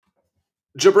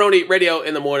Jabroni Radio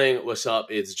in the morning. What's up?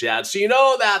 It's Jad. So you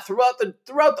know that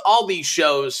throughout all these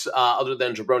shows, other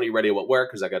than Jabroni Radio at work,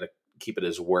 because I got to keep it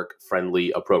as work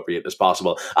friendly, appropriate as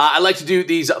possible. I like to do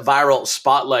these viral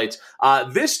spotlights.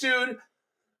 This dude,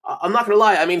 I'm not gonna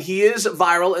lie. I mean, he is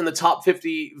viral in the top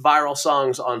 50 viral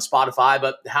songs on Spotify.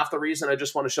 But half the reason I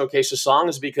just want to showcase his song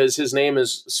is because his name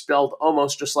is spelled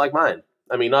almost just like mine.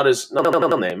 I mean, not his no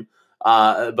name,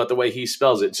 but the way he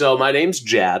spells it. So my name's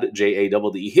Jad,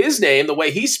 Jadd. His name, the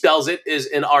way he spells it, is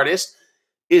an artist,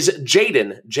 is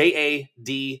Jadn, Jadn.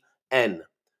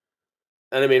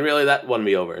 And I mean, really, that won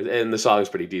me over. And the song's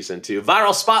pretty decent, too.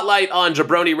 Viral spotlight on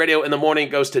Jabroni Radio in the morning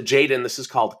goes to Jadn. This is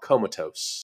called Comatose.